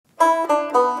Hello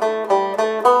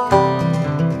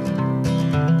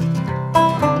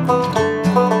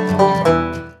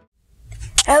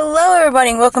everybody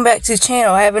and welcome back to the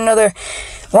channel. I have another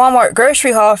Walmart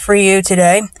grocery haul for you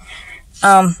today.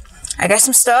 I got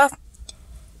some stuff.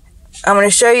 I'm going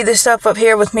to show you this stuff up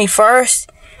here with me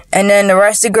first, and then the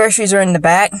rest of the groceries are in the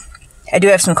back. I do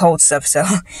have some cold stuff, so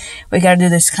we got to do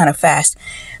this kind of fast.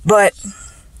 But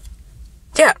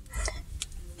yeah,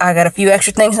 I got a few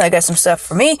extra things, and I got some stuff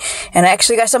for me, and I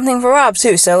actually got something for Rob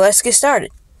too, so let's get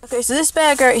started. Okay, so this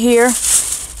bag right here,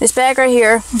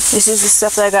 this is the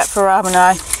stuff that I got for Rob and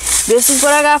I. This is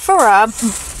what I got for Rob.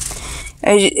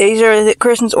 These are the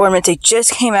Christmas ornaments. They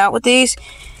just came out with these,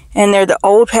 and they're the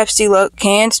old Pepsi look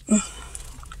cans.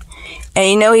 And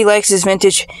you know he likes his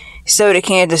vintage soda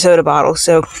cans and soda bottles,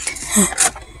 so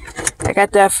I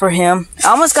got that for him. I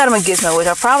almost got him a gizmo, which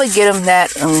I'll probably get him that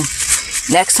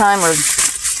next time, or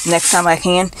next time I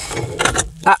can.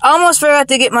 I almost forgot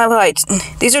to get my lights.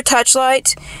 These are touch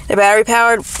lights. They're battery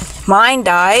powered. Mine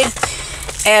died,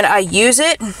 and I use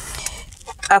it.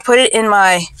 I put it in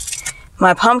my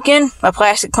pumpkin, my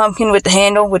plastic pumpkin with the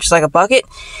handle, which is like a bucket.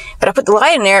 But I put the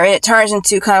light in there, and it turns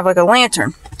into kind of like a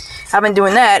lantern. I've been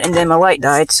doing that, and then my light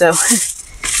died, so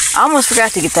I almost forgot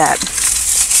to get that.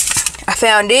 I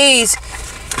found these.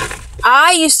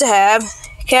 I used to have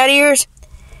cat ears,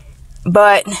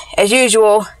 but as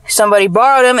usual, somebody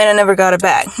borrowed them, and I never got it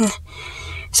back.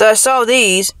 So I saw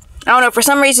these. I don't know, for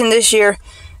some reason this year,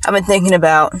 I've been thinking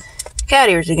about cat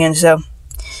ears again, so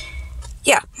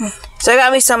yeah. So I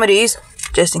got me some of these,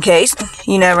 just in case.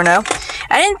 You never know.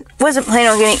 I wasn't planning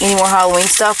on getting any more Halloween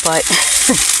stuff, but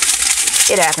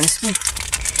it happens.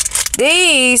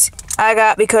 These I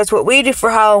got because what we do for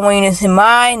Halloween is in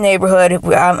my neighborhood,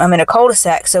 I'm in a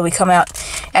cul-de-sac, so we come out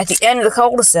at the end of the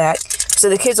cul-de-sac, so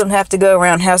the kids don't have to go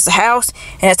around house to house,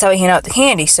 and that's how we hand out the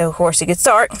candy. So of course it gets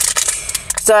dark.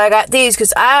 So I got these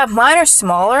because mine are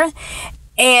smaller,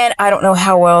 and I don't know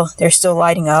how well they're still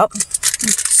lighting up.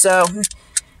 So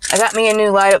I got me a new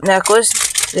light up necklace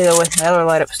to go with my other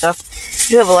light up stuff. I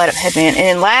do have a light up headband. And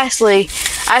then lastly,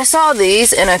 I saw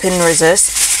these and I couldn't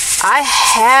resist. I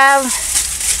have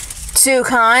two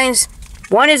kinds.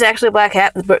 One is actually a black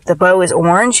hat, but the bow is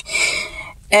orange.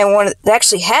 And one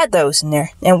actually had those in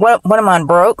there. And one of mine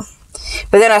broke.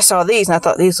 But then I saw these and I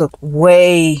thought these looked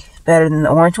way better than the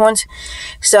orange ones.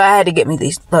 So I had to get me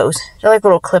these bows. They're like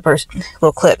little clippers,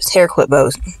 little clips, hair clip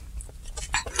bows.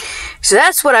 So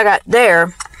that's what I got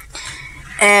there.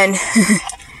 And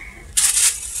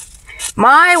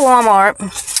my Walmart,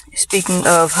 speaking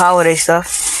of holiday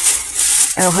stuff,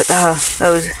 I'll put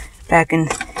those back in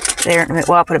there.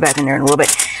 Well, I'll put it back in there in a little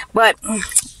bit. But,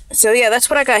 so yeah, that's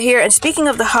what I got here. And speaking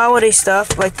of the holiday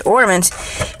stuff, like the ornaments,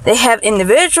 they have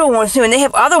individual ones too. And they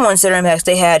have other ones that are in packs.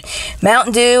 They had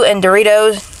Mountain Dew and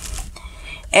Doritos.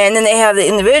 And then they have the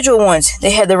individual ones.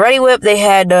 They had the Ready Whip. They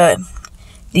had the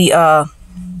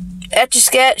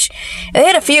Etch-a-Sketch. And they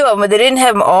had a few of them, but they didn't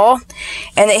have them all.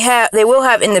 And they will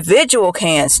have individual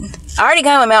cans. I already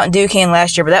got him a Mountain Dew can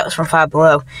last year, but that was from Five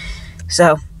Below.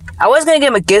 So I was gonna get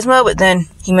him a Gizmo, but then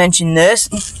he mentioned this.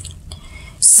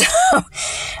 So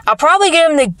I'll probably get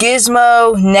him the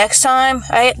Gizmo next time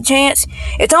I get the chance.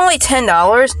 It's only $10,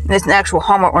 and it's an actual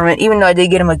Hallmark ornament, even though I did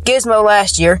get him a Gizmo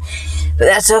last year. But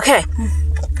that's okay.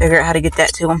 Figure out how to get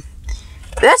that to him.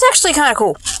 But that's actually kind of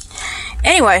cool.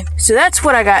 Anyway, so that's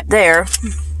what I got there.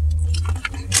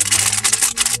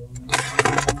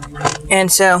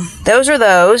 And so those are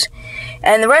those.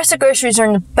 And the rest of the groceries are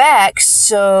in the back,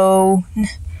 so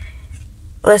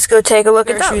let's go take a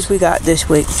look at the groceries we got this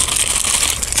week.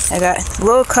 I got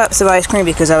little cups of ice cream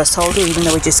because I was told to, even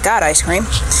though we just got ice cream.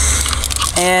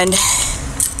 And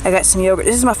I got some yogurt.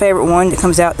 This is my favorite one that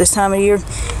comes out this time of year.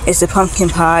 It's the pumpkin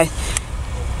pie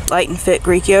light and fit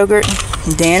Greek yogurt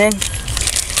and Dannon.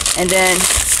 And then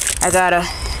I got a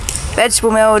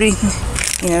vegetable melody,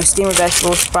 you know, steamed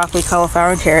vegetables, broccoli,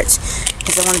 cauliflower, and carrots,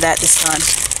 because I wanted that this time.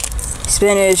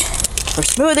 Spinach for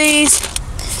smoothies,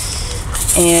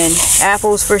 and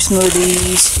apples for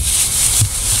smoothies,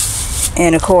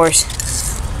 and of course,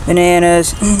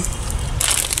 bananas.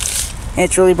 And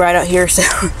it's really bright out here, so.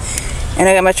 And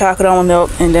I got my chocolate almond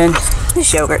milk, and then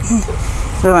this yogurt.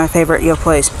 Those are my favorite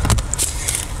place.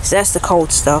 So that's the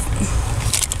cold stuff.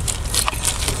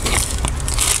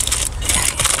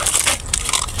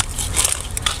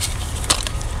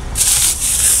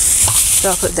 So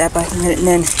I'll put that back in a minute, and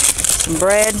then some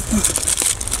bread.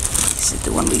 This is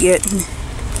the one we get.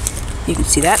 You can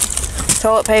see that.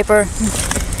 Toilet paper.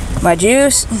 My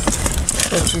juice,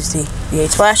 which is the V8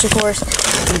 Splash, of course.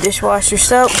 The dishwasher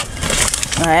soap.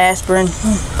 My aspirin.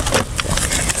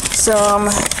 Some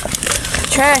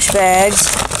trash bags.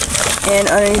 And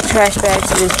underneath the trash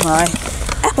bags is my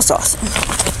applesauce.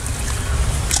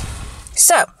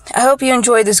 So, I hope you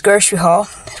enjoyed this grocery haul,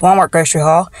 Walmart grocery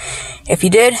haul. If you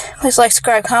did, please like,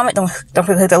 subscribe, comment. Don't forget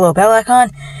to hit that little bell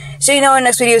icon so you know when the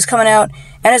next video is coming out.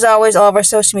 And as always, all of our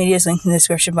social media is linked in the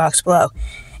description box below.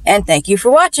 And thank you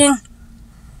for watching.